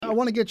I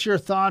want to get your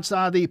thoughts.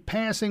 The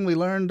passing, we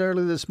learned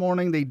earlier this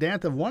morning, the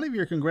death of one of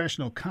your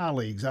congressional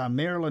colleagues,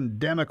 Maryland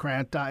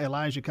Democrat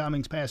Elijah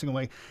Cummings, passing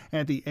away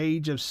at the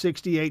age of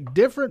 68.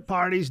 Different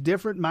parties,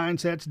 different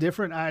mindsets,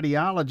 different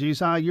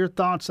ideologies. Your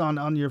thoughts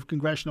on your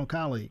congressional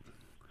colleague?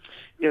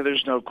 Yeah,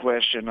 there's no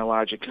question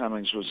Elijah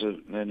Cummings was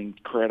an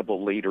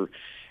incredible leader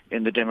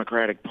in the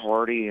Democratic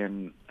Party,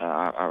 and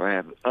I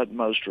have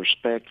utmost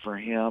respect for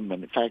him.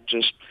 And in fact,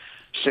 just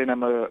sent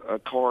him a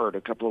card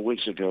a couple of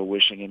weeks ago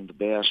wishing him the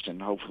best and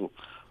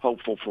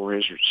hopeful for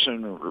his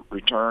sooner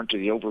return to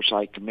the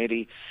Oversight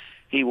Committee.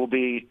 He will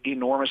be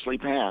enormously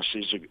passed.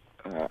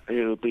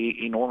 He'll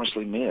be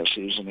enormously missed.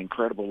 He was an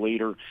incredible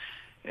leader,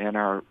 and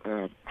our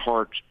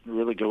hearts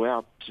really go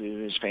out to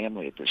his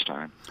family at this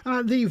time.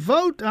 The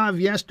vote of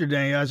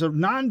yesterday as a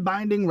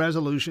non-binding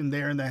resolution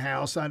there in the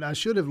House, I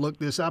should have looked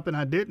this up and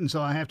I didn't,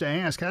 so I have to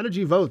ask, how did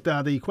you vote?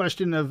 The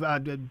question of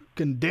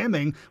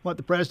condemning what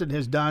the president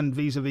has done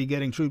vis-a-vis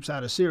getting troops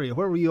out of Syria.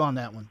 Where were you on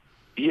that one?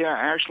 Yeah,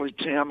 actually,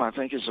 Tim, I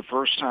think it's the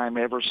first time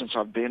ever since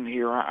I've been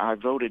here I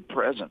voted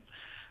present.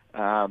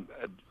 There's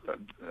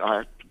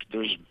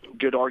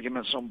good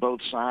arguments on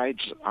both sides.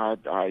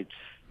 I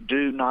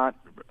do not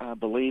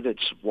believe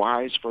it's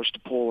wise for us to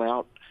pull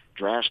out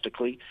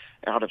drastically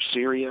out of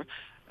Syria.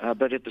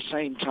 But at the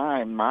same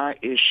time, my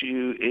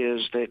issue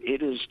is that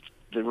it is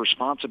the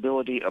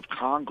responsibility of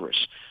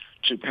Congress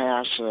to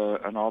pass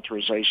an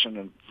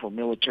authorization for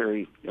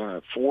military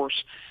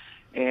force,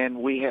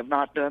 and we have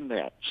not done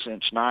that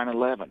since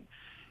 9/11.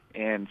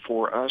 And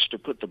for us to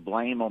put the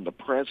blame on the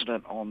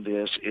president on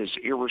this is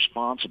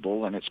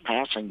irresponsible, and it's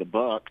passing the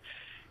buck.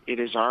 It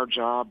is our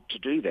job to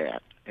do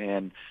that,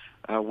 and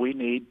we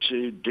need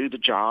to do the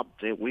job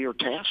that we are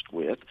tasked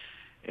with.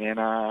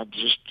 And I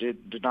just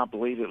did not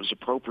believe it was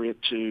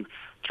appropriate to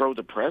throw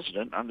the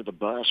president under the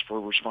bus for a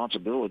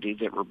responsibility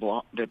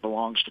that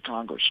belongs to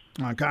Congress.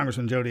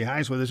 Congressman Jody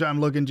Hice with us. I'm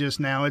looking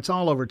just now. It's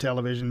all over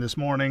television this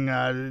morning.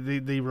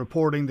 The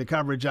reporting, the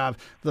coverage of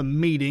the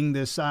meeting.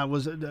 This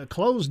was a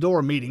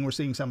closed-door meeting. We're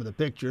seeing some of the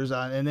pictures.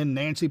 And then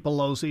Nancy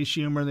Pelosi,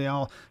 Schumer, they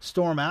all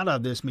storm out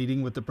of this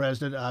meeting with the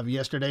president of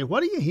yesterday.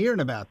 What are you hearing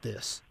about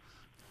this?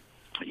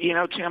 You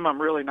know, Tim,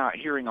 I'm really not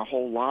hearing a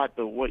whole lot,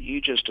 but what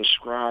you just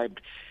described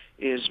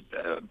is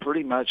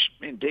pretty much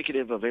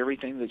indicative of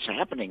everything that's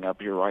happening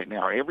up here right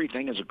now.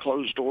 Everything is a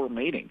closed-door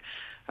meeting.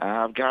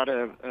 I've got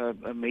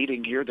a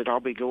meeting here that I'll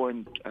be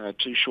going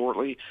to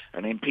shortly,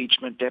 an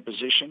impeachment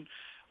deposition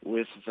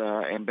with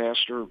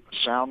Ambassador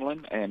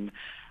Sondland. And,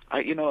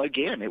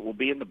 again, it will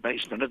be in the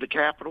basement of the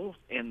Capitol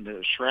in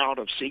the shroud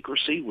of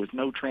secrecy with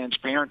no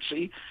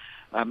transparency.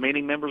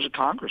 Many members of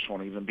Congress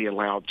won't even be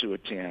allowed to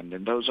attend,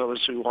 and those of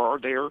us who are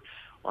there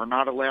are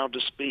not allowed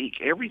to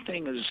speak.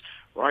 Everything is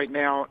right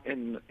now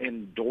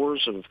in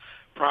doors of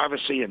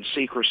privacy and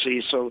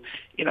secrecy. So,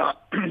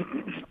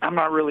 I'm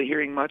not really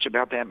hearing much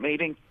about that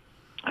meeting.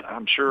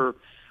 I'm sure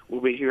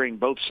we'll be hearing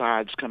both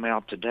sides come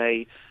out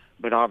today,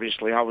 but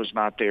obviously I was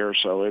not there,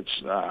 so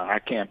I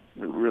can't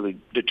really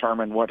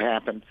determine what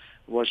happened,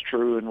 what's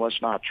true and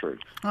what's not true.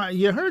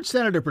 You heard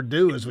Senator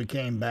Perdue as we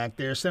came back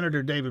there,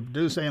 Senator David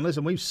Perdue saying,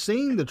 listen, we've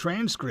seen the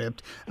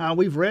transcript,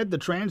 we've read the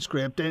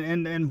transcript,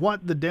 and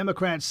what the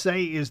Democrats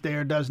say is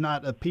there does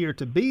not appear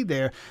to be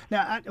there.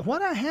 Now,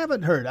 what I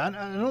haven't heard, I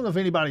don't know if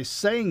anybody's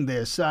saying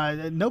this,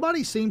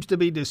 nobody seems to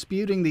be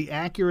disputing the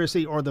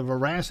accuracy or the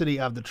veracity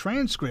of the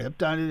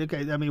transcript.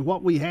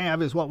 What we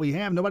have is what we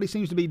have. Nobody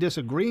seems to be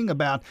disagreeing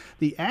about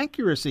the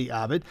accuracy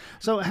of it.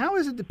 So how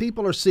is it that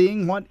people are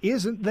seeing what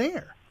isn't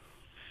there?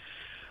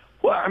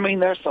 Well,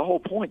 that's the whole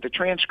point. The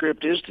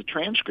transcript is the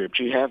transcript.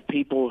 You have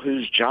people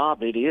whose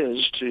job it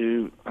is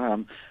to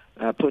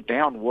put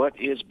down what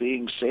is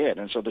being said.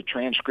 And so the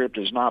transcript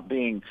is not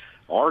being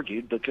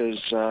argued because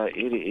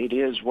it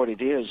is what it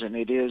is, and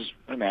it is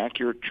an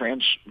accurate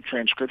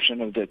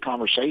transcription of the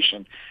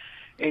conversation.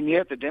 And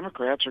yet the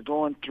Democrats are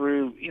going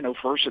through,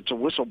 first it's a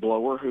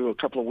whistleblower who a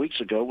couple of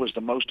weeks ago was the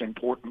most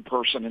important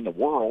person in the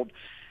world,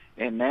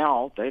 and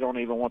now they don't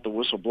even want the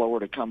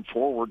whistleblower to come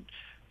forward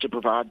to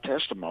provide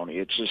testimony.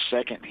 It's just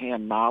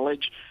secondhand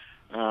knowledge.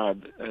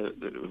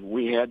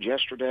 We had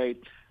yesterday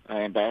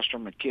Ambassador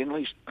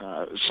McKinley,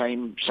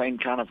 same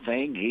kind of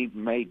thing. He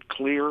made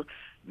clear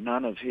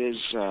none of his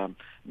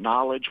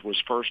knowledge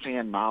was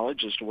firsthand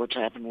knowledge as to what's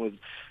happened with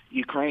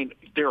Ukraine.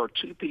 There are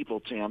two people,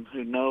 Tim,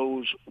 who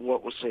knows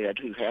what was said,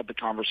 who had the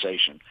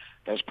conversation.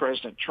 That's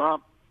President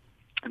Trump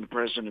and the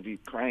President of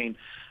Ukraine,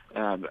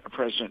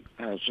 President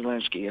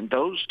Zelensky. And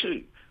those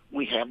two,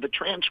 we have the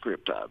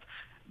transcript of.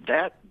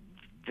 That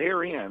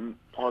therein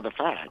are the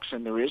facts,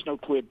 and there is no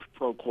quid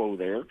pro quo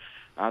there.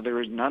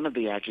 There is none of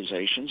the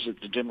accusations that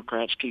the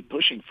Democrats keep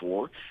pushing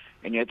for,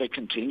 and yet they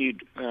continue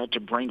to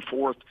bring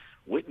forth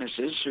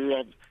witnesses who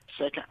have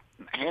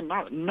second-hand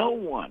knowledge. No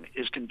one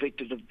is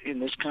convicted in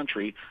this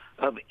country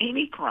of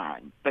any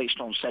crime based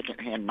on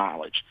second-hand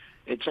knowledge.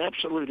 it's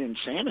absolute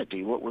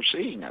insanity what we're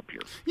seeing up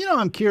here. You know,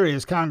 I'm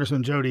curious,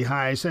 Congressman Jody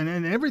Hice,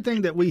 and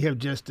everything that we have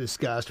just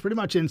discussed, pretty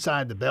much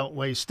inside the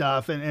Beltway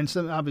stuff, and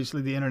some,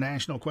 obviously the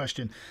international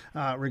question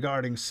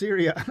regarding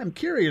Syria. I'm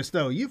curious,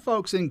 though, you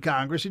folks in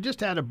Congress, you just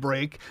had a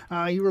break.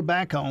 You were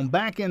back home,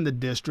 back in the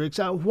districts.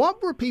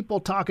 What were people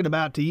talking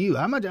about to you?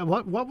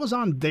 What was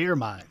on their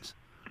minds?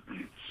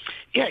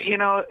 Yeah, you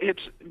know,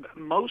 it's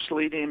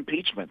mostly the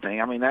impeachment thing.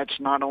 I mean, that's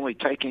not only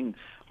taking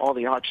all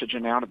the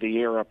oxygen out of the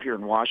air up here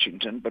in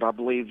Washington, but I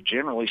believe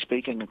generally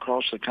speaking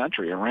across the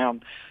country,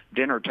 around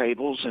dinner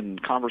tables and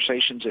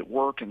conversations at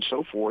work and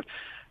so forth.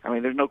 I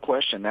mean, there's no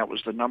question that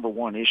was the number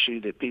one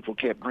issue that people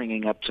kept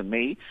bringing up to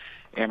me,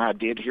 and I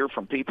did hear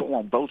from people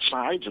on both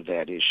sides of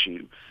that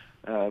issue.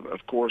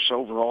 Of course,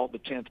 overall, the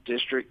 10th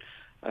District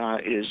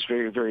is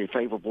very, very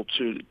favorable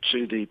to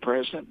the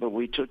president, but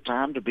we took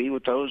time to be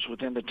with those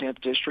within the 10th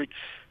District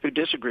who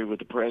disagree with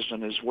the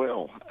president as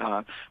well.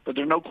 But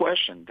there's no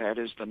question that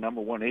is the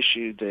number one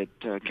issue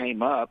that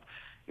came up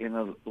in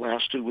the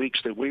last 2 weeks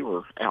that we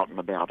were out and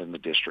about in the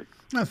district.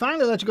 Now,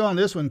 finally, let you go on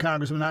this one,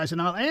 Congressman Hice,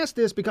 and I'll ask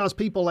this because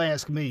people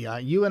ask me.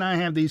 You and I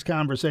have these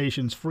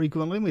conversations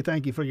frequently, and we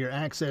thank you for your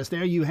access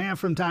there. You have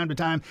from time to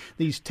time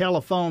these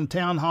telephone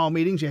town hall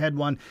meetings. You had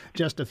one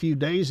just a few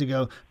days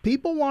ago.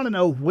 People want to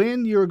know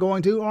when you're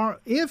going to, or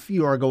if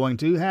you are going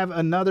to, have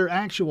another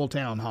actual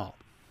town hall.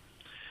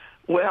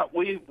 Well,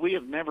 we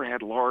have never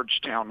had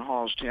large town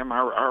halls, Tim.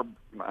 Our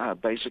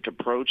basic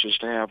approach is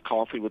to have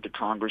coffee with the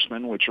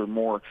congressmen, which are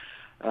more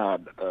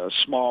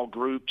small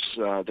groups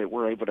that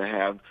we're able to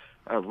have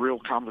real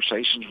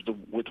conversations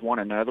with one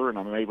another, and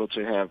I'm able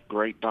to have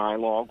great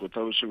dialogue with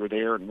those who are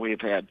there, and we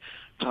have had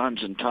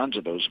tons and tons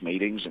of those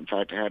meetings. In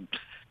fact, I had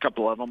a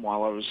couple of them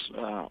while I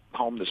was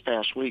home this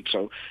past week.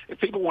 So if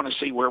people want to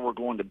see where we're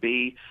going to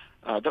be,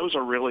 those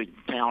are really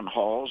town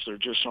halls. They're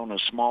just on a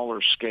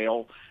smaller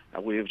scale.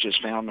 We have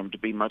just found them to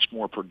be much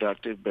more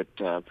productive, but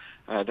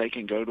they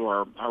can go to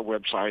our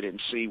website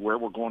and see where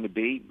we're going to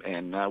be,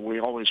 and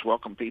we always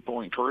welcome people,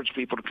 encourage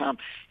people to come.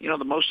 You know,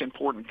 the most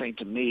important thing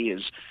to me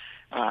is,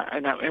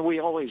 and we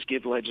always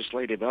give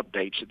legislative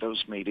updates at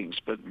those meetings,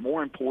 but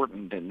more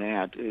important than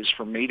that is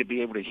for me to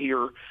be able to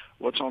hear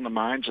what's on the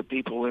minds of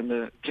people in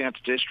the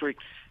 10th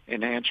District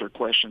and answer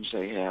questions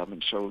they have.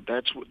 And so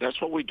that's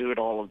what we do at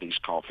all of these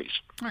coffees.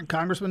 All right,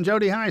 Congressman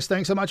Jody Hice,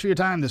 thanks so much for your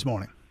time this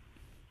morning.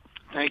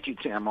 Thank you,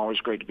 Tim. Always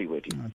great to be with you.